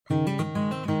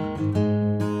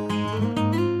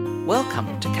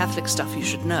Welcome to Catholic Stuff You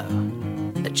Should Know,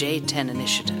 the J10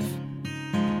 Initiative.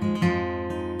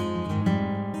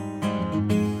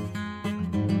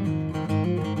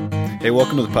 Hey,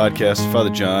 welcome to the podcast. Father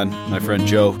John, my friend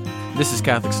Joe. This is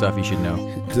Catholic Stuff You Should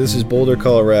Know. This is Boulder,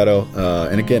 Colorado.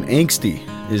 And again, angsty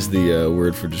is the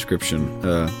word for description.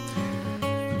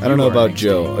 I don't know about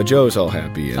Joe. Joe's all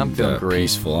happy and I'm feeling great.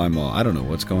 Peaceful. I don't know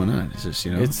what's going on. It's just,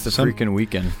 It's the freaking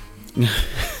weekend.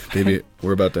 Maybe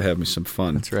we're about to have me some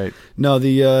fun. That's right. No,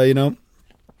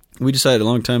 we decided a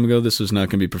long time ago this was not going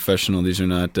to be professional. These are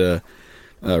not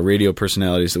radio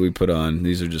personalities that we put on.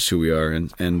 These are just who we are,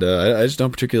 and I just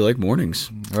don't particularly like mornings.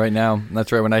 Right now,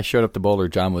 that's right. When I showed up to Boulder,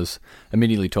 John was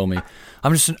immediately told me,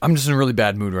 I'm just in a really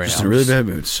bad mood right now. Just in a really bad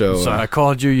mood. So I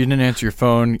called you. You didn't answer your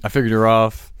phone. I figured you're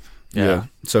off. Yeah.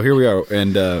 So here we are,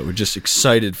 and we're just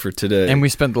excited for today. And we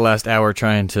spent the last hour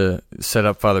trying to set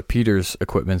up Father Peter's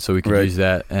equipment so we could use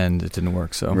that, and it didn't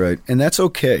work. So right, and that's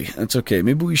okay. That's okay.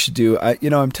 Maybe we should do.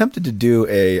 I'm tempted to do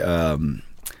a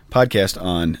podcast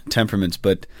on temperaments,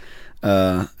 but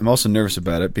I'm also nervous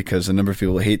about it because a number of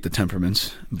people hate the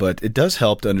temperaments. But it does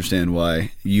help to understand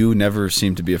why you never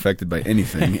seem to be affected by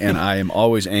anything, and I am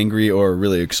always angry or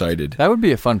really excited. That would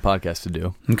be a fun podcast to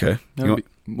do. Okay.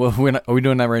 Well, are we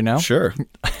doing that right now? Sure.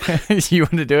 You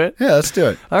want to do it? Yeah, let's do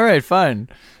it. All right, fine.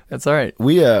 That's all right.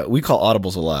 We call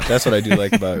audibles a lot. That's what I do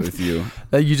like about it with you.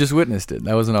 You just witnessed it.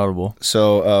 That was an audible.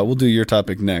 So we'll do your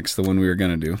topic next, the one we were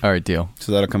going to do. All right, deal.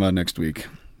 So that'll come out next week.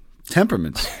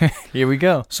 Temperaments. Here we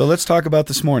go. So let's talk about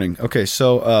this morning. Okay,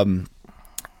 so,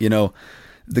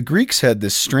 the Greeks had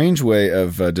this strange way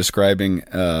of describing,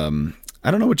 I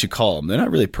don't know what you call them. They're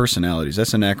not really personalities.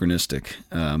 That's anachronistic,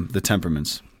 the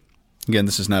temperaments. Again,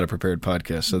 this is not a prepared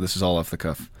podcast, so this is all off the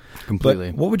cuff.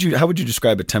 Completely. But how would you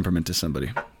describe a temperament to somebody?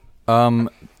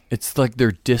 It's like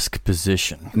their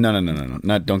disposition. No.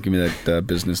 Don't give me that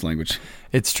business language.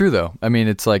 It's true, though. I mean,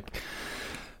 it's like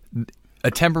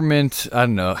a temperament, I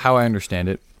don't know, how I understand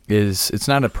it, is it's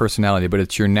not a personality, but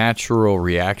it's your natural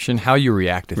reaction, how you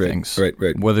react to things. Right.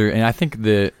 And I think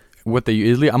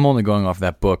I'm only going off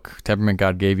that book, Temperament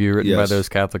God Gave You, written by those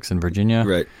Catholics in Virginia.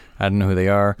 Right. I don't know who they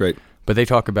are. Right. But they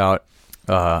talk about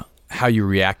how you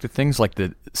react to things, like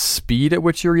the speed at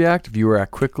which you react, if you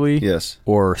react quickly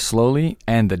or slowly,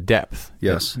 and the depth.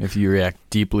 Yes. If you react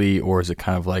deeply, or is it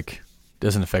kind of like,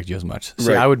 doesn't affect you as much.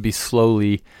 So right. I would be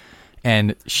slowly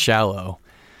and shallow.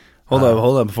 Hold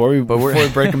on. Before we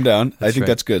break them down, I think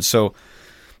that's good. So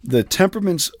the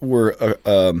temperaments were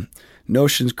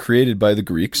notions created by the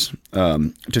Greeks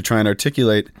to try and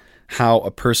articulate how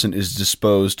a person is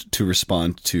disposed to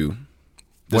respond to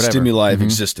the stimuli of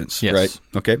existence, right?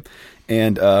 Okay.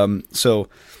 And so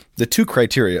the two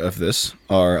criteria of this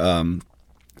are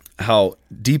how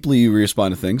deeply you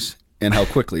respond to things and how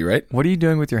quickly, right? What are you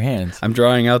doing with your hands? I'm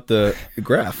drawing out the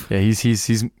graph. Yeah,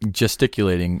 he's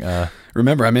gesticulating.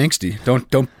 Remember, I'm angsty.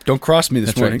 Don't cross me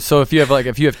this morning. Right. So if you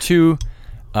have two,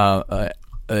 a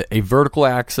vertical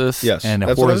axis and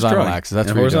a horizontal axis. That's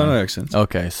what horizontal axis.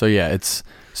 Okay, so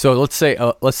so let's say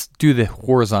let's do the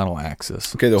horizontal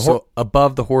axis. Okay, so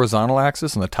above the horizontal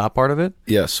axis on the top part of it,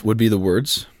 would be the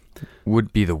words.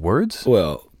 Would be the words?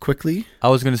 Well, quickly. I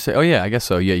was going to say, I guess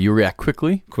so. Yeah, you react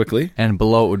quickly, and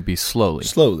below it would be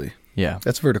slowly. Yeah,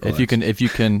 that's vertical. If you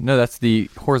can, no, that's the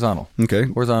horizontal. Okay,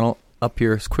 horizontal. Up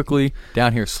here is quickly,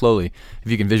 down here slowly.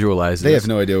 If you can visualize They have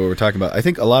no idea what we're talking about. I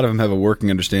think a lot of them have a working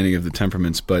understanding of the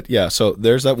temperaments, but yeah, so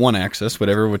there's that one axis,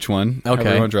 which one.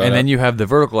 Okay, and then you have the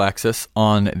vertical axis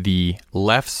on the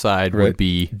left side would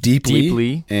be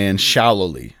deeply and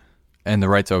shallowly. And the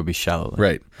right side would be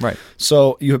shallowly. Right.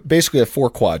 So you basically have four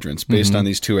quadrants based on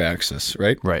these two axes,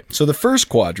 right? Right. So the first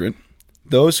quadrant,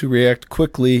 those who react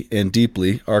quickly and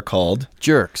deeply are called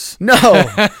jerks. No,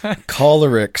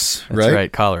 cholerics. That's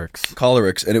right, cholerics.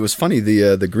 Cholerics, and it was funny.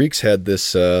 The Greeks had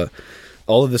this.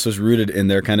 All of this was rooted in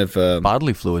their kind of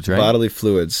bodily fluids, right? Bodily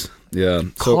fluids. Yeah.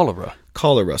 Cholera.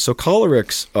 So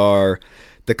cholerics are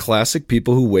the classic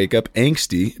people who wake up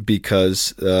angsty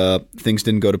because things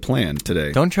didn't go to plan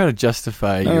today. Don't try to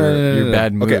justify your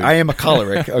bad mood. Okay, I am a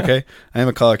choleric, okay? I am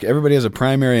a choleric. Everybody has a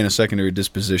primary and a secondary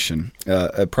disposition,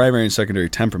 a primary and secondary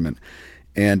temperament.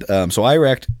 And so I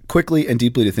react quickly and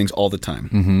deeply to things all the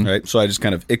time, right? So I just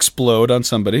kind of explode on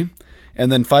somebody,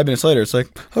 and then 5 minutes later, it's like,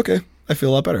 okay, I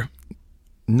feel a lot better.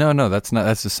 No, that's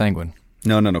the sanguine.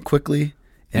 No, quickly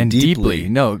and deeply.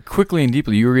 No, quickly and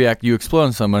deeply. You explode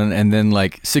on someone, and then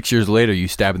like 6 years later, you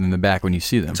stab them in the back when you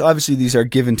see them. So obviously these are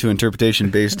given to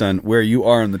interpretation based on where you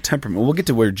are in the temperament. We'll get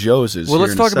to where Joe's is. Well,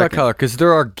 let's talk about color, because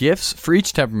there are gifts for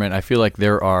each temperament. I feel like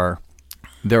there are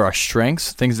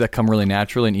strengths, things that come really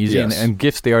naturally and easy, and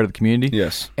gifts they are to the community.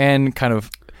 Yes. And kind of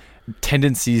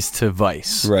tendencies to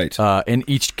vice, right? In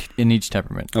each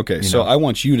temperament. Okay, so I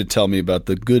want you to tell me about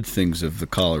the good things of the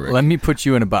choleric. Let me put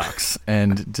you in a box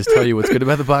and just tell you what's good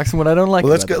about the box and what I don't like.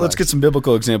 Well, let's get some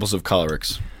biblical examples of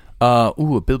cholerics. A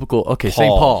biblical. Okay,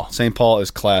 St. Paul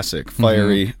is classic,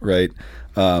 fiery, right?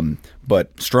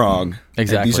 But strong.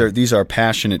 Exactly. And these are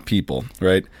passionate people,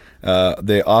 right?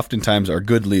 They oftentimes are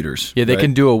good leaders. Yeah, they right?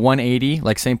 can do a 180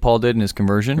 like St. Paul did in his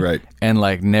conversion, right? And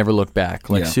like never look back,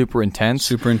 like super intense.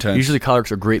 Super intense. Usually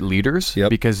cholerics are great leaders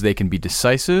because they can be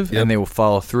decisive and they will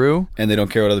follow through. And they don't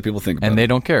care what other people think about And they it.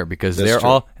 don't care because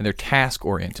they're task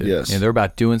oriented. Yes. They're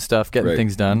about doing stuff, getting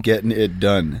things done. Getting it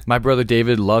done. My brother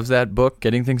David loves that book,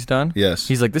 Getting Things Done. Yes.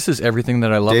 He's like, this is everything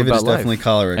that I love David about is life. definitely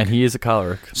choleric. And he is a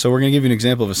choleric. So we're going to give you an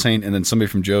example of a saint and then somebody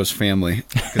from Joe's family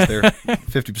because they're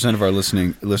 50% of our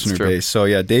listener base. So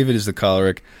yeah, David is the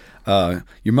choleric.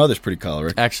 Your mother's pretty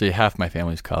choleric. Actually, half my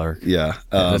family's choleric. Yeah.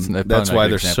 That's why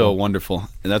they're so wonderful.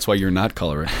 And that's why you're not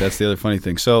choleric. That's the other funny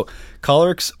thing. So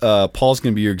cholerics, Paul's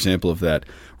going to be your example of that.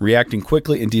 Reacting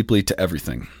quickly and deeply to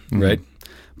everything, right?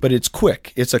 But it's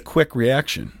quick. It's a quick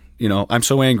reaction. I'm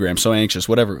so angry. I'm so anxious,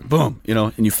 whatever. Boom,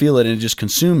 and you feel it and it just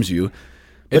consumes you.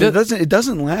 But it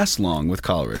doesn't last long with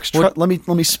cholerics.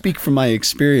 Let me speak from my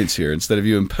experience here instead of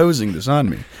you imposing this on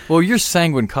me. Well, you're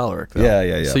sanguine choleric, though.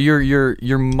 Yeah. So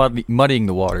you're muddying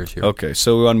the waters here. Okay,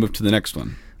 so we want to move to the next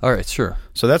one. All right, sure.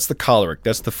 So that's the choleric.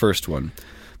 That's the first one.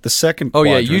 The second. Oh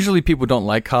yeah, usually people don't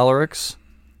like cholerics.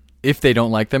 If they don't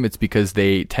like them, it's because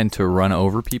they tend to run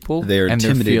over people. They're and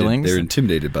intimidated. Their feelings. They're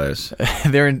intimidated by us.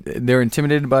 they're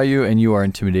intimidated by you, and you are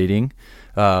intimidating.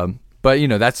 But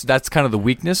that's kind of the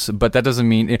weakness. But that doesn't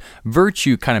mean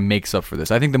virtue kind of makes up for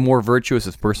this. I think the more virtuous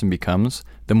this person becomes,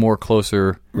 the more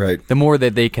closer, right? The more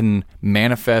that they can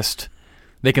manifest.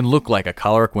 They can look like a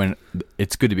choleric when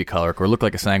it's good to be choleric, or look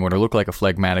like a sanguine, or look like a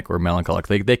phlegmatic or melancholic.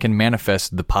 They can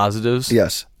manifest the positives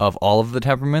of all of the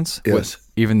temperaments,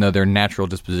 even though their natural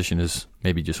disposition is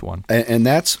maybe just one. And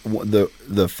that's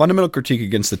the fundamental critique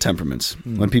against the temperaments.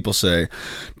 When people say,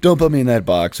 don't put me in that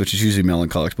box, which is usually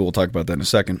melancholics, but we'll talk about that in a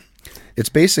second. It's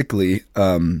basically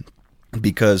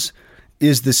because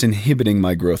is this inhibiting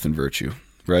my growth in virtue,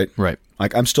 right? Right.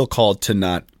 Like I'm still called to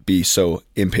not be so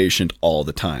impatient all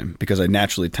the time because I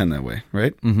naturally tend that way,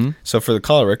 right? Mm-hmm. So for the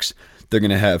cholerics, they're going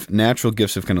to have natural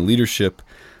gifts of kind of leadership,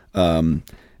 and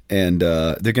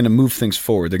they're going to move things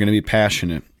forward. They're going to be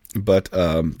passionate, but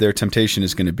their temptation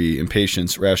is going to be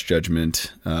impatience, rash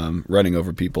judgment, running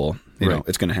over people.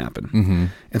 It's going to happen. Mm-hmm.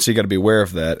 And so you got to be aware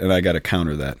of that, and I got to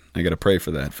counter that. I got to pray for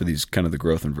that, for these kind of the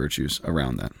growth and virtues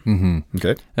around that. Mm-hmm.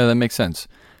 Okay? Yeah, that makes sense.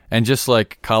 And just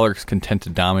like cholerics can tend to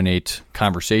dominate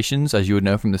conversations, as you would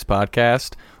know from this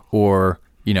podcast, or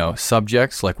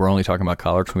subjects, like we're only talking about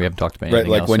cholerics when we haven't talked about anything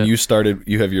else. Right, like when yet. you started,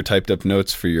 you have your typed up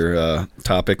notes for your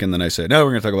topic, and then I say, no,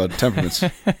 we're going to talk about temperaments.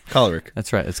 Choleric.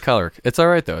 That's right. It's choleric. It's all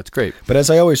right, though. It's great. But as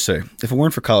I always say, if it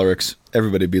weren't for cholerics,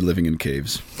 everybody would be living in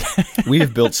caves. We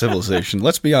have built civilization.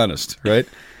 Let's be honest, right?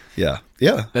 Yeah.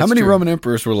 How many Roman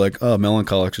emperors were like, oh,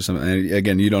 melancholics or something? And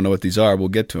again, you don't know what these are. We'll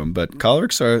get to them. But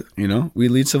cholerics are, we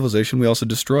lead civilization. We also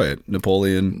destroy it.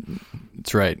 Napoleon.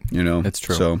 That's right. It's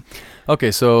true. So,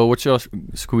 okay, so what else?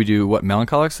 Could we do,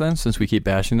 melancholics then, since we keep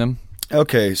bashing them?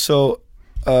 Okay, so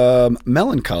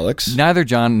melancholics. Neither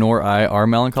John nor I are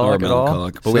melancholic at all.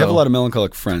 But we have a lot of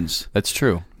melancholic friends. That's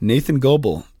true. Nathan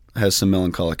Goebel has some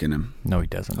melancholic in him. No, he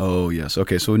doesn't. Oh, yes.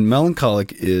 Okay, so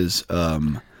melancholic is...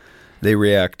 they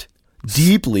react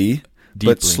deeply,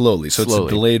 but slowly. So it's a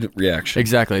delayed reaction.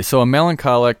 Exactly. So a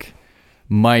melancholic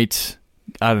might,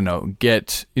 I don't know,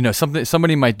 get, something.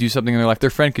 Somebody might do something in their life.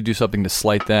 Their friend could do something to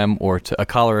slight them, or to a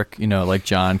choleric, like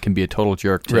John, can be a total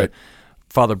jerk to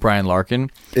Father Brian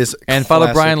Larkin.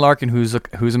 Father Brian Larkin, who's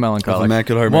a melancholic,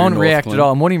 won't react at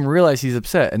all and won't even realize he's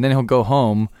upset. And then he'll go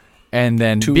home and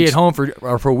then be at home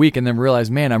for a week and then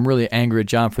realize, man, I'm really angry at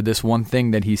John for this one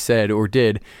thing that he said or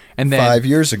did. And then 5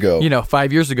 years ago.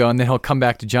 5 years ago, and then he'll come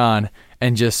back to John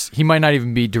and he might not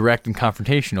even be direct and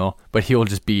confrontational, but he'll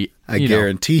just be, I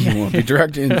guarantee he won't be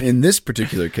direct in this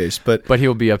particular case. But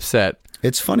he'll be upset.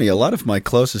 It's funny. A lot of my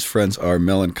closest friends are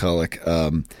melancholic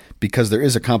because there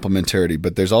is a complementarity,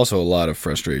 but there's also a lot of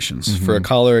frustrations. Mm-hmm. For a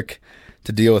choleric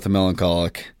to deal with a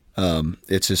melancholic,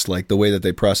 it's just like the way that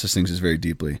they process things is very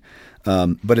deeply.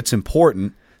 But it's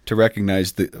important to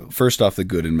recognize first off the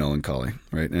good in melancholy,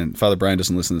 right? And Father Brian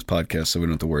doesn't listen to this podcast, so we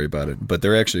don't have to worry about it. But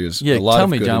there actually is a lot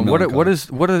of good John, in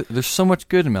melancholy. there's so much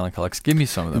good in melancholics. Give me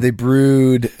some of them. They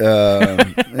brood,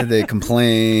 they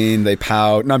complain, they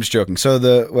pout. No, I'm just joking. So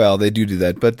they do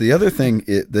that. But the other thing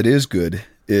that is good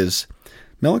is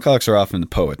melancholics are often the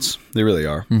poets. They really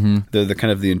are. Mm-hmm. They're the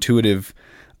kind of the intuitive,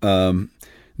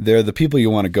 they're the people you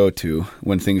want to go to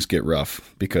when things get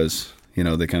rough because,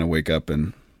 they kind of wake up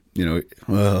and,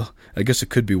 well, I guess it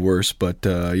could be worse, but,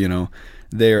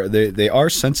 they are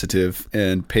sensitive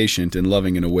and patient and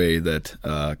loving in a way that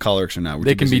cholerics are not.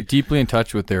 They can be deeply in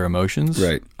touch with their emotions.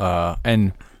 Right.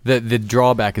 And the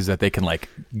drawback is that they can like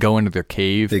go into their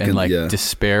cave and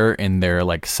despair in their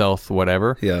like self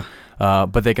whatever. Yeah.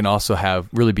 But they can also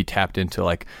really be tapped into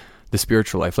like the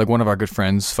spiritual life. Like one of our good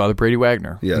friends, Father Brady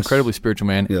Wagner. Yes. Incredibly spiritual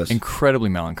man. Yes. Incredibly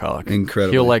melancholic.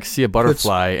 Incredibly. He'll like see a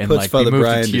butterfly and puts like Father be moved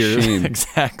Brian to tears. to shame.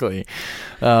 Exactly.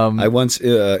 I once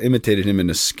imitated him in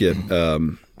a skit,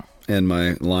 and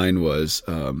my line was,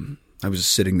 I was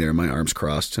just sitting there, my arms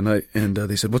crossed, and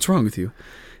they said, "What's wrong with you?"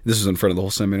 This was in front of the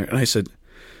whole seminary, and I said,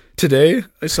 "Today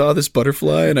I saw this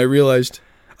butterfly, and I realized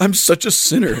I'm such a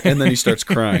sinner." And then he starts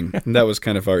crying, and that was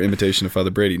kind of our imitation of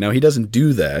Father Brady. Now he doesn't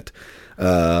do that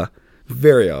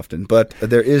very often, but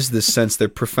there is this sense they're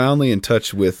profoundly in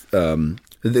touch with.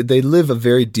 They live a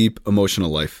very deep emotional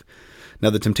life. Now,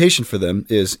 the temptation for them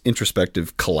is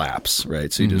introspective collapse,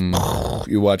 right? So you just,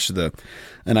 you watch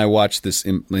and I watch this,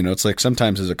 it's like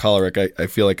sometimes as a choleric, I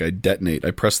feel like I detonate.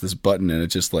 I press this button and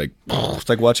it's just like, it's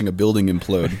like watching a building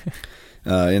implode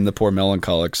in the poor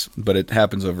melancholics, but it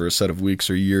happens over a set of weeks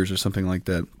or years or something like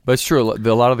that. But it's true.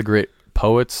 A lot of the great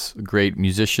poets, great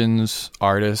musicians,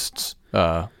 artists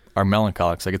are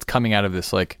melancholics. Like it's coming out of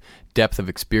this like depth of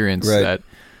experience that,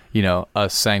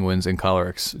 us sanguines and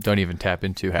cholerics don't even tap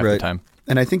into half the time.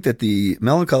 And I think that the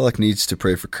melancholic needs to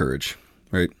pray for courage,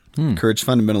 right? Courage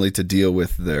fundamentally to deal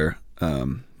with their,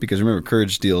 because remember,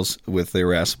 courage deals with their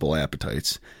irascible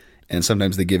appetites. And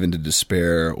sometimes they give into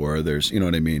despair or there's, you know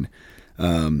what I mean?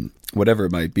 Whatever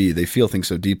it might be, they feel things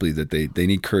so deeply that they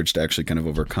need courage to actually kind of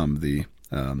overcome the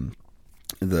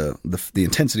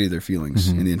intensity of their feelings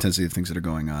and the intensity of things that are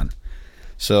going on.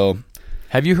 So,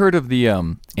 have you heard of the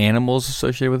animals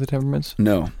associated with the temperaments?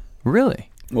 No. Really?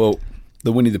 Well,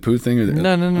 the Winnie the Pooh thing? Or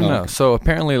No. Okay. So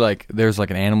apparently, like, there's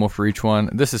like an animal for each one.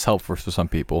 This is helpful for some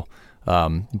people,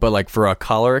 but like for a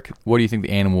choleric, what do you think the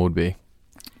animal would be?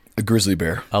 A grizzly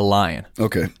bear. A lion.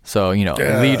 Okay. So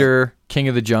leader, king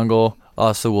of the jungle,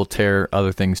 also will tear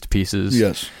other things to pieces.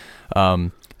 Yes.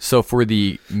 So for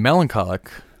the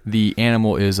melancholic, the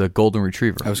animal is a golden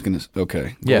retriever. I was going to...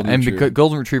 Okay. Because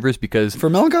golden retrievers, because... For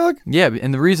melancholic? Yeah,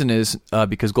 and the reason is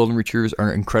because golden retrievers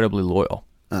are incredibly loyal.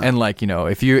 And like,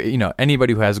 if you,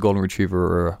 anybody who has a golden retriever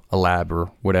or a lab or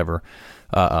whatever,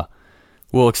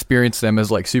 will experience them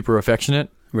as like super affectionate.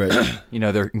 Right.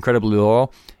 They're incredibly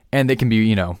loyal. And they can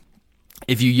be,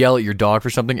 if you yell at your dog for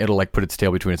something, it'll like put its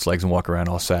tail between its legs and walk around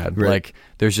all sad. Right. Like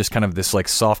there's just kind of this like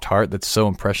soft heart that's so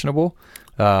impressionable.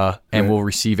 And will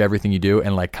receive everything you do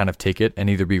and like kind of take it and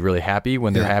either be really happy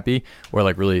when they're happy or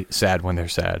like really sad when they're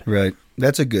sad. Right.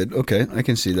 That's a good, okay, I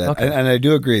can see that. Okay. And I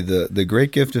do agree, the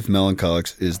great gift of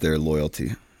melancholics is their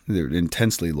loyalty. They're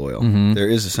intensely loyal. Mm-hmm. There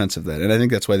is a sense of that. And I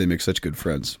think that's why they make such good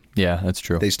friends. Yeah, that's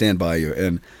true. They stand by you.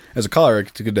 And as a choleric,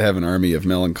 it's good to have an army of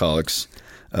melancholics.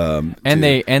 And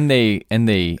they can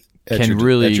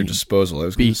really... At your disposal, I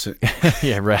was going to say.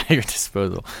 Yeah, right, at your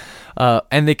disposal.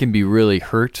 And they can be really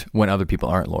hurt when other people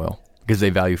aren't loyal because they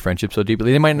value friendship so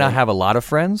deeply. They might not have a lot of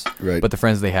friends, but the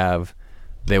friends they have,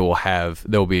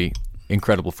 they'll be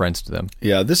incredible friends to them.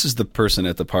 Yeah, this is the person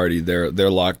at the party.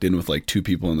 They're locked in with like two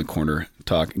people in the corner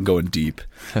talking, going deep.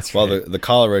 That's while right. the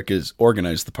choleric is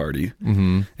organized the party,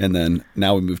 and then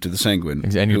now we move to the sanguine.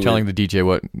 And you're telling the DJ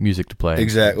what music to play.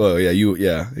 Exactly. Well,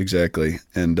 yeah, exactly.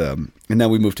 And now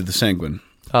we move to the sanguine.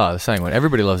 Oh, the sanguine.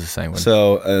 Everybody loves the sanguine.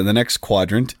 So the next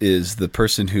quadrant is the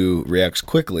person who reacts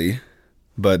quickly,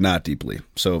 but not deeply.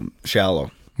 So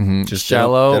shallow. Mm-hmm. Just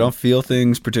shallow. They don't feel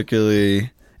things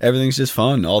particularly. Everything's just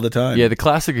fun all the time. Yeah, the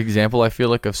classic example I feel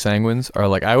like of sanguines are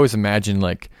like, I always imagine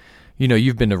like,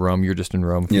 you've been to Rome. You were just in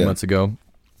Rome a few months ago.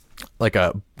 Like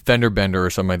a fender bender or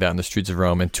something like that in the streets of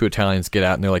Rome, and two Italians get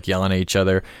out and they're like yelling at each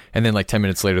other, and then like 10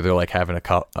 minutes later they're like having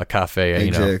a cafe,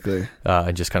 exactly.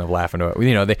 And just kind of laughing.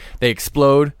 They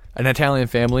explode. An Italian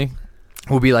family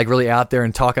will be like really out there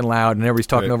and talking loud, and everybody's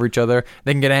talking over each other.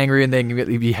 They can get angry and they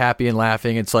can be happy and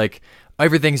laughing. It's like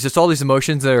everything's just all these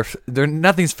emotions that are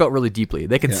nothing's felt really deeply.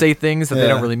 They can say things that they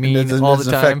don't really mean all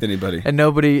the time. Affect anybody. And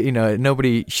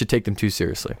nobody should take them too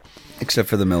seriously, except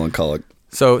for the melancholic.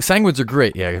 So sanguines are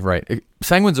great. Yeah, right.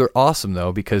 Sanguines are awesome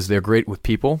though because they're great with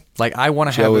people. Like I want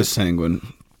to have. Joe is sanguine.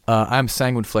 I'm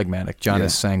sanguine phlegmatic. John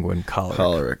is sanguine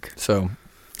choleric. So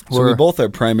we both are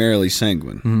primarily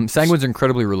sanguine. Sanguines are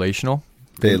incredibly relational.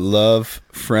 They love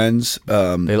friends. They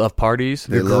love parties.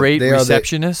 They're great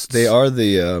receptionists. They are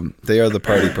the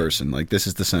party person. Like this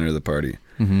is the center of the party.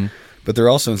 Mm-hmm. But they're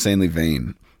also insanely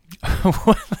vain.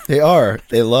 They are.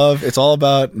 They love. It's all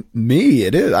about me.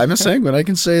 It is. I'm a sanguine. I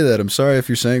can say that. I'm sorry if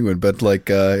you're sanguine, but like,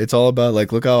 it's all about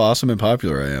like, look how awesome and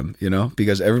popular I am. You know,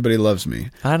 because everybody loves me.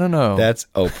 I don't know. That's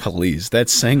please.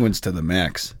 That's sanguines to the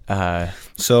max.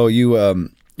 So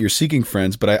you're seeking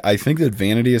friends, but I think that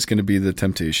vanity is going to be the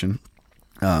temptation.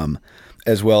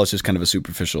 As well as just kind of a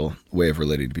superficial way of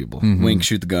relating to people. Wink,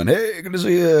 shoot the gun. Hey, good to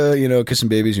see you. You know, kissing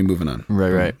babies, you're moving on.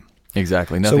 Right.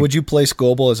 Exactly. Nothing. So would you place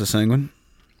Goebel as a sanguine?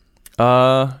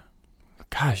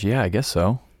 Gosh, yeah, I guess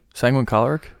so. Sanguine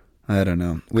choleric? I don't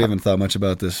know. We haven't thought much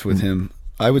about this with him.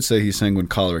 I would say he's sanguine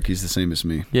choleric. He's the same as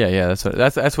me. Yeah.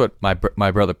 That's what my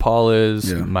brother Paul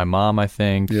is. Yeah. My mom, I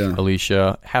think. Yeah.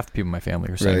 Alicia. Half the people in my family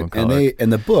are sanguine choleric.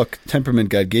 And the book Temperament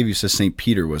God gave you says St.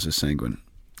 Peter was a sanguine.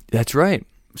 That's right.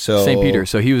 So St. Peter.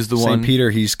 So he was the one. St. Peter,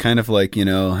 he's kind of like, you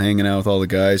know, hanging out with all the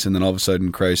guys, and then all of a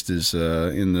sudden Christ is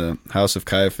in the house of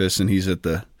Caiaphas, and he's at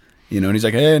the, you know, and he's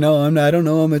like, hey, no, I don't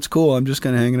know him. It's cool. I'm just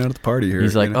kind of hanging out at the party here.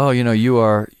 He's like, you know? oh,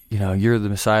 you're the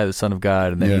Messiah, the Son of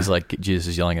God. And then he's like, Jesus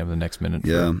is yelling at him the next minute.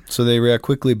 Yeah. So they react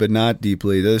quickly, but not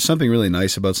deeply. There's something really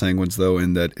nice about sanguines, though,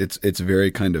 in that it's very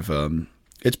kind of,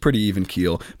 it's pretty even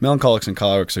keel. Melancholics and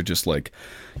cholerics are just like,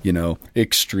 you know,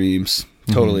 extremes.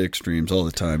 Totally extremes all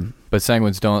the time. But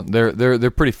sanguines don't.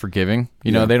 They're pretty forgiving.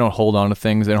 You know, they don't hold on to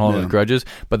things. They don't hold on to grudges.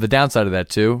 But the downside of that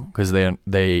too, because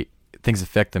they things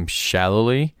affect them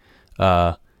shallowly.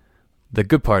 The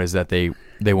good part is that they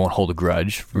won't hold a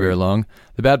grudge for very long.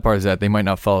 The bad part is that they might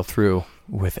not follow through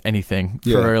with anything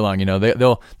for very long. You know,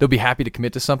 they'll be happy to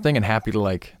commit to something and happy to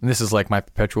like. And this is like my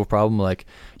perpetual problem. Like,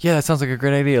 yeah, that sounds like a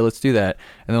great idea. Let's do that.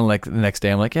 And then like the next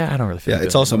day, I'm like, yeah, I don't really feel. Yeah,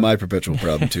 it's also my perpetual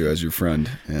problem too, as your friend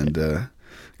and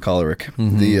choleric.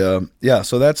 So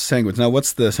that's sanguines. Now,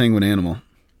 what's the sanguine animal?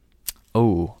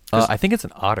 Oh, I think it's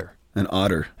an otter. An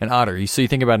otter. You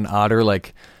think about an otter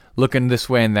like looking this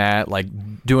way and that, like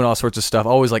doing all sorts of stuff,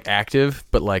 always like active,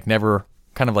 but like never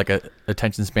kind of like a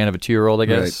attention span of a 2-year-old, I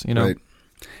guess. Right, you know. Right.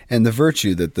 And the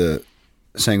virtue that the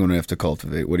sanguine would have to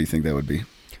cultivate, what do you think that would be?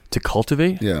 To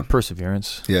cultivate? Yeah.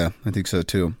 Perseverance. Yeah, I think so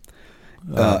too.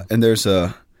 And there's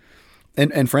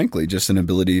and frankly, just an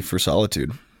ability for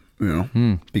solitude, you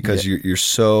know, because you're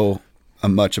so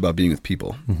much about being with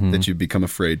people that you become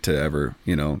afraid to ever,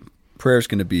 you know, prayer's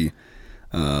going to be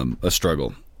a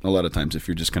struggle a lot of times if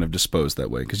you're just kind of disposed that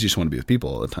way, because you just want to be with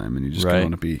people all the time and you just kind of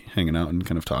want to be hanging out and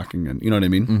kind of talking, and you know what I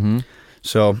mean?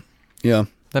 So, yeah.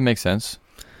 That makes sense.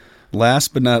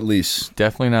 Last but not least.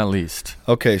 Definitely not least.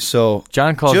 Okay, so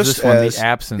John calls this one the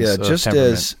absence of just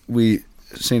temperament. as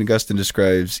St. Augustine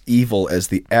describes evil as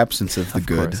the absence of the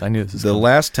good. Of course, I knew this was the coming.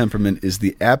 last temperament is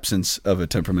the absence of a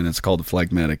temperament. It's called a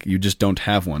phlegmatic. You just don't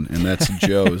have one, and that's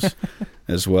Joe's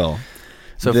as well.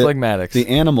 So phlegmatics. The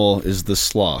animal is the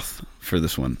sloth for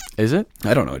this one. Is it?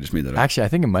 I don't know. I just made that up. Actually, I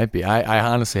think it might be. I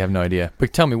honestly have no idea.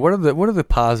 But tell me, what are the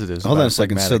positives? Hold about on a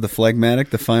second. So the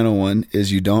phlegmatic, the final one,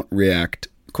 is you don't react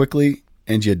quickly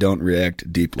and you don't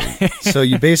react deeply. So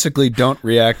you basically don't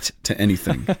react to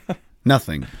anything.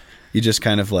 Nothing. You just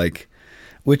kind of like,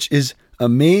 which is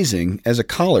amazing as a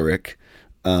choleric,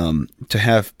 to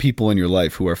have people in your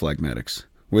life who are phlegmatics,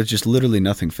 where just literally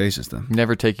nothing faces them.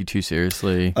 Never take you too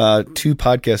seriously. 2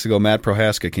 podcasts ago, Matt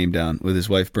Prohaska came down with his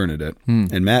wife Bernadette,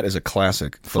 and Matt is a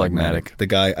classic phlegmatic. The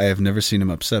guy, I have never seen him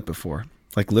upset before,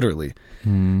 like literally.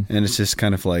 And it's just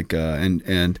kind of like,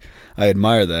 and I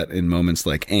admire that in moments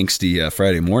like angsty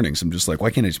Friday mornings. I'm just like,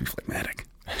 why can't I just be phlegmatic?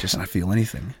 Just not feel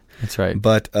anything. That's right.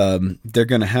 But they're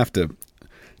going to have to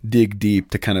dig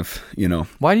deep to kind of, you know.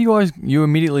 Why do you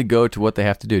immediately go to what they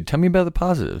have to do? Tell me about the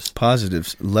positives.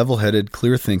 Positives, level-headed,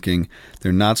 clear thinking.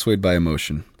 They're not swayed by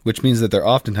emotion, which means that they're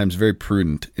oftentimes very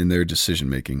prudent in their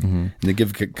decision-making. And they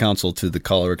give counsel to the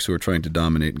cholerics who are trying to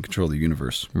dominate and control the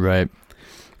universe. Right.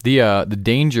 The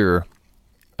danger,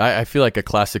 I feel like a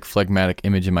classic phlegmatic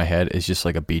image in my head is just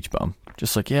like a beach bum.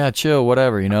 Just like, yeah, chill,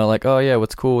 whatever, you know, like, oh yeah,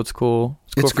 what's cool. It's cool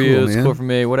for you, it's cool for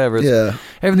me, whatever.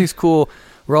 Everything's cool.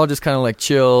 We're all just kind of like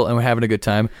chill and we're having a good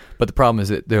time. But the problem is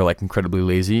that they're like incredibly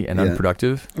lazy and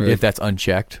unproductive if that's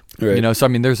unchecked. Right. You know, so I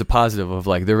mean, there's a positive of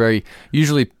like,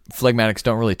 usually phlegmatics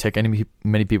don't really tick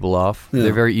many people off. Yeah.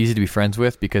 They're very easy to be friends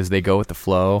with because they go with the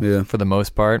flow for the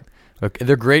most part.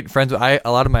 They're great friends.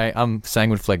 I'm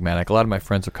sanguine phlegmatic. A lot of my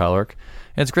friends are choleric.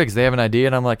 And it's great because they have an idea,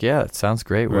 and I'm like, yeah, it sounds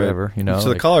great, whatever, you know.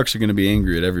 So the cholerics are going to be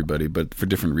angry at everybody, but for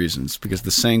different reasons. Because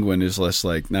the sanguine is less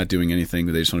like not doing anything,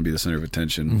 but they just want to be the center of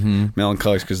attention.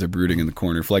 Melancholics because they're brooding in the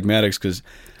corner. Phlegmatics because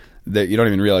that you don't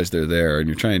even realize they're there, and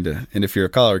and if you're a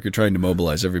choleric, you're trying to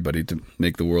mobilize everybody to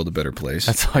make the world a better place.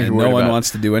 That's all you're and worried no one about. wants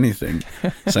to do anything.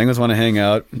 Sanguines want to hang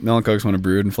out, melancholics want to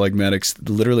brood, and phlegmatics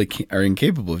literally are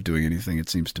incapable of doing anything, it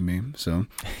seems to me. So,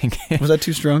 was that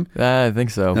too strong? I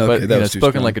think so. Okay, But that was too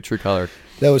spoken strong. like a true choleric.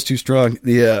 That was too strong.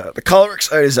 The choleric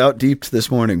side is out deep this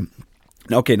morning.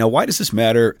 Okay, now why does this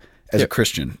matter as a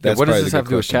Christian? What does probably this the have good to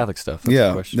do with question. Catholic stuff? That's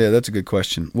the question. Yeah, that's a good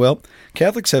question. Well,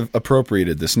 Catholics have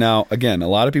appropriated this. Now, again, a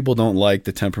lot of people don't like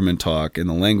the temperament talk and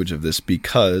the language of this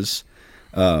because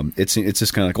it's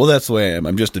just kind of like, well, that's the way I am.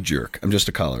 I'm just a jerk. I'm just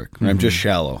a choleric. Or I'm just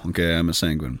shallow. Okay, I'm a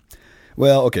sanguine.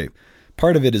 Well, okay.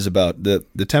 Part of it is about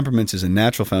the temperaments is a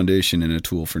natural foundation and a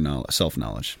tool for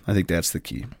self-knowledge. I think that's the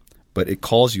key. But it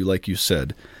calls you, like you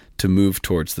said, to move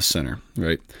towards the center,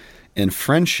 right? And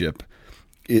friendship,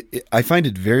 I find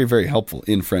it very, very helpful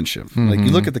in friendship. Like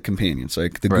you look at the companions,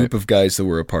 like the group of guys that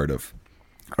we're a part of,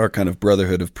 our kind of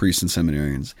brotherhood of priests and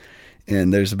seminarians.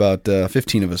 And there's about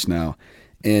 15 of us now.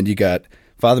 And you got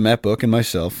Father Matt Book and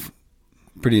myself,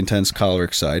 pretty intense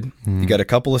choleric side. You got a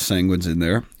couple of sanguines in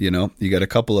there, you got a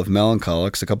couple of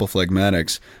melancholics, a couple of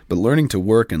phlegmatics, but learning to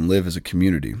work and live as a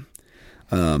community.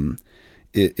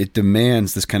 It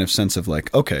demands this kind of sense of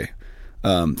like, okay,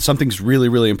 something's really,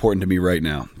 really important to me right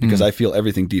now because I feel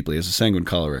everything deeply as a sanguine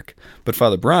choleric. But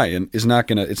Father Brian it's not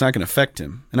gonna affect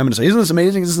him. And I'm gonna say, isn't this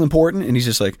amazing? Is this important? And he's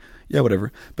just like, yeah,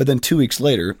 whatever. But then 2 weeks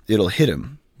later, it'll hit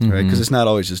him, right? Because it's not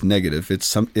always just negative.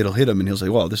 It'll hit him, and he'll say,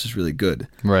 wow, this is really good.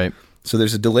 Right. So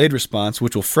there's a delayed response,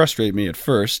 which will frustrate me at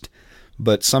first.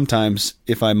 But sometimes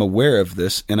if I'm aware of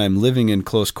this and I'm living in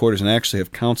close quarters and I actually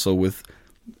have counsel with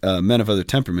men of other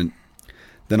temperament,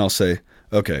 then I'll say,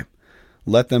 okay,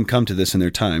 let them come to this in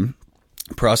their time,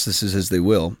 processes as they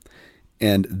will,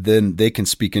 and then they can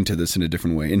speak into this in a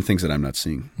different way, in things that I'm not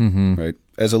seeing. Right?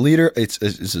 As a leader, it's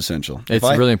essential. It's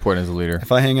really important as a leader.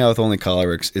 If I hang out with only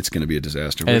cholerics, it's going to be a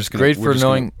disaster. And it's great for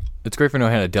knowing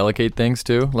how to delegate things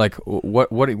too. Like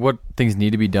what things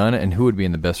need to be done and who would be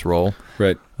in the best role.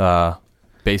 Right.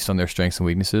 Based on their strengths and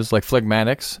weaknesses. Like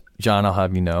phlegmatics, John, I'll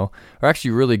have you know, are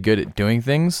actually really good at doing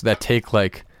things that take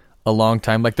like a long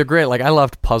time. Like they're great. Like I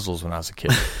loved puzzles when I was a kid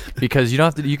because you don't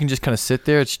have to. You can just kind of sit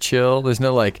there. It's chill. There's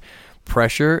no like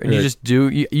pressure, and you just do.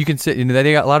 You can sit.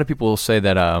 They got a lot of people will say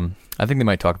that. I think they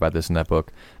might talk about this in that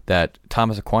book that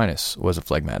Thomas Aquinas was a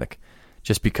phlegmatic,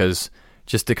 just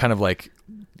the kind of like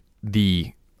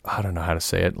I don't know how to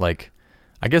say it. Like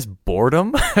I guess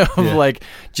boredom of like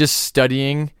just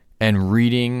studying and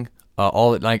reading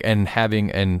all it like and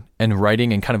having and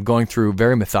writing and kind of going through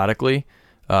very methodically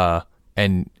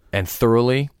and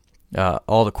thoroughly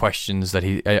all the questions that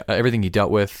everything he dealt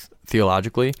with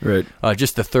theologically, right?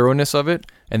 Just the thoroughness of it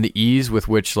and the ease with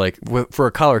which, like, for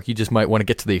a choleric, you just might want to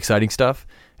get to the exciting stuff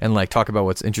and like talk about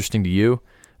what's interesting to you.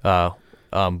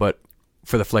 But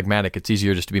for the phlegmatic, it's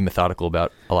easier just to be methodical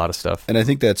about a lot of stuff. And I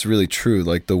think that's really true.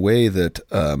 Like the way that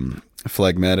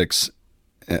phlegmatics,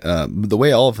 the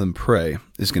way all of them pray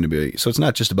is going to be, so it's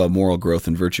not just about moral growth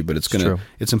and virtue, but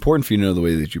it's important for you to know the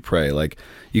way that you pray. Like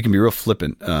you can be real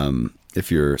flippant if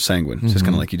you're sanguine. It's just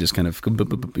kind of like you just kind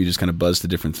of buzz to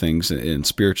different things and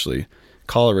spiritually.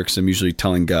 Cholerics, I'm usually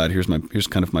telling God, here's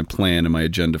kind of my plan and my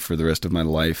agenda for the rest of my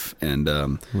life, and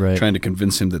trying to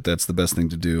convince him that that's the best thing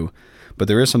to do. But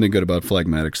there is something good about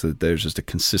phlegmatics, that there's just a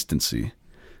consistency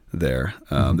there.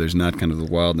 There's not kind of the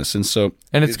wildness. And so,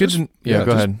 and it's good.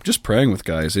 Go ahead. Just praying with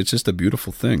guys. It's just a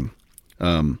beautiful thing.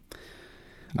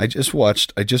 I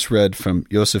just read from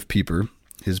Josef Pieper,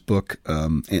 his book,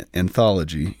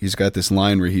 Anthology. He's got this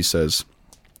line where he says,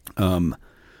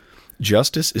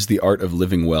 justice is the art of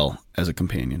living well as a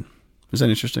companion. Is that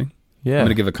interesting? Yeah. I'm going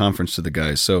to give a conference to the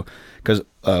guys. So, because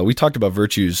we talked about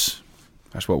virtues,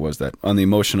 gosh, what was that? On the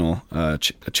emotional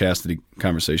chastity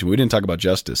conversation. We didn't talk about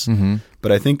justice.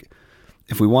 But I think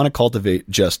if we want to cultivate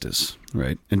justice,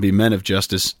 right, and be men of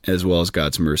justice as well as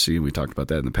God's mercy, and we talked about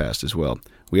that in the past as well,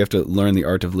 we have to learn the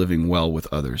art of living well with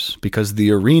others, because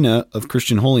the arena of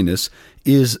Christian holiness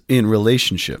is in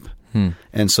relationship.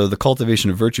 And so the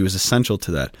cultivation of virtue is essential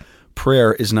to that.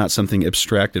 Prayer is not something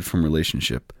abstracted from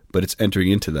relationship, but it's entering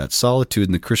into that. Solitude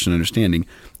in the Christian understanding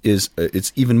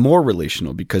it's even more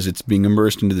relational because it's being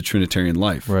immersed into the Trinitarian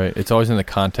life. Right. It's always in the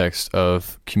context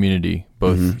of community,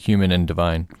 both human and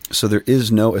divine. So there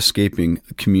is no escaping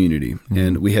community.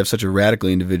 And we have such a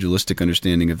radically individualistic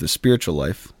understanding of the spiritual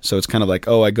life. So it's kind of like,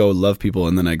 oh, I go love people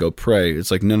and then I go pray.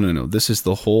 It's like, no. This is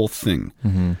the whole thing.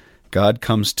 God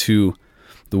comes to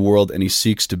the world and he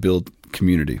seeks to build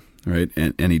community, right?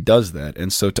 And he does that.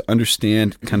 And so to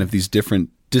understand kind of these different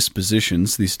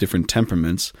dispositions, these different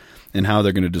temperaments, and how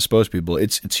they're going to dispose people,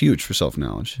 it's huge for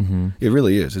self-knowledge. It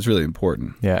really is. It's really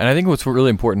important. Yeah, and I think what's really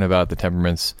important about the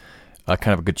temperaments,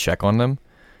 kind of a good check on them,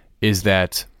 is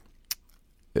that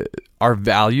our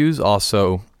values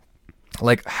also,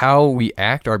 like how we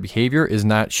act, our behavior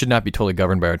should not be totally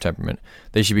governed by our temperament.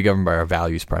 They should be governed by our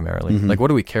values primarily. Like, what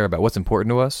do we care about? What's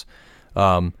important to us?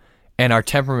 And our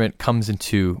temperament comes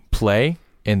into play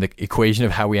in the equation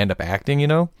of how we end up acting, you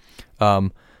know?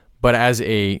 But as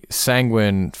a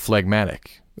sanguine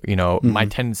phlegmatic, you know, my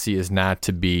tendency is not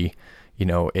to be, you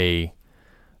know, a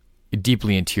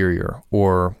deeply interior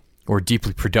or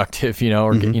deeply productive, you know,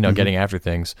 or getting after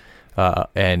things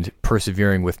and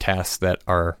persevering with tasks that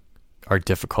are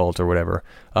difficult or whatever.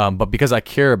 But because I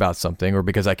care about something, or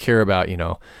because I care about, you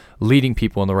know, leading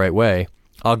people in the right way,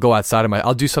 I'll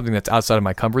do something that's outside of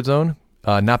my comfort zone,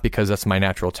 not because that's my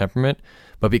natural temperament,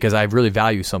 but because I really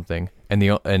value something,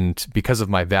 and because of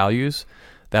my values,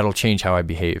 that'll change how I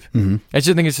behave. I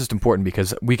just think it's just important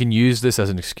because we can use this as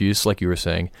an excuse, like you were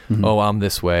saying. Oh, I'm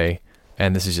this way,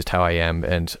 and this is just how I am,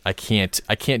 and I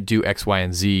can't do X, Y,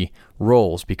 and Z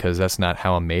roles because that's not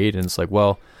how I'm made. And it's like,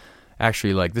 well,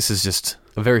 actually, like, this is just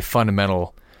a very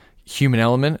fundamental human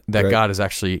element that God is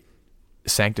actually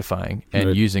sanctifying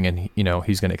and using, and, you know,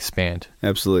 he's going to expand.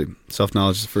 Absolutely.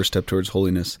 Self-knowledge is the first step towards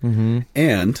holiness.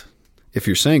 And if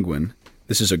you're sanguine,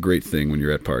 this is a great thing when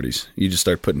you're at parties. You just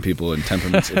start putting people in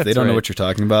temperaments. If they don't know what you're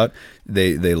talking about,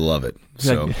 they love it.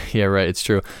 So yeah, right. It's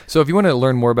true. So if you want to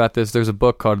learn more about this, there's a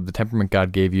book called The Temperament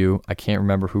God Gave You. I can't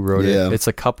remember who wrote it. It's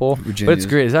a couple, but it's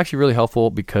great. It's actually really helpful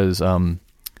because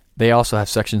they also have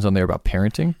sections on there about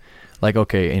parenting. Like,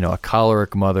 okay, you know, a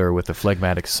choleric mother with a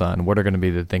phlegmatic son, what are going to be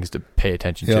the things to pay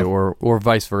attention to, or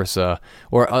vice versa,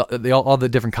 or all the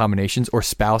different combinations, or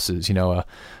spouses, you know,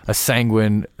 a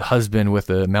sanguine husband with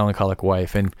a melancholic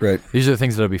wife. And these are the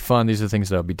things that'll be fun. These are the things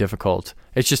that'll be difficult.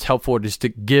 It's just helpful just to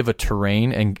give a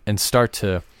terrain and start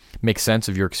to make sense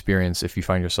of your experience if you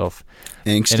find yourself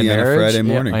angsty in a marriage, on a Friday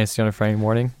morning. Angsty on a Friday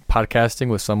morning, podcasting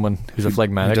with someone who's a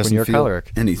phlegmatic when you're a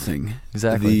choleric. Anything.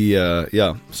 Exactly.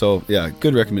 So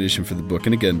good recommendation for the book.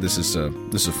 And again, this is a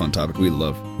fun topic. We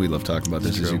love talking about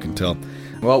this, as you can tell.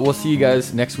 Well, we'll see you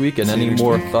guys next week, and any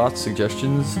more thoughts,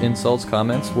 suggestions, insults,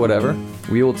 comments, whatever,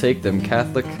 we will take them.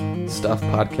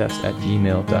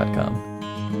 CatholicStuffPodcast@gmail.com.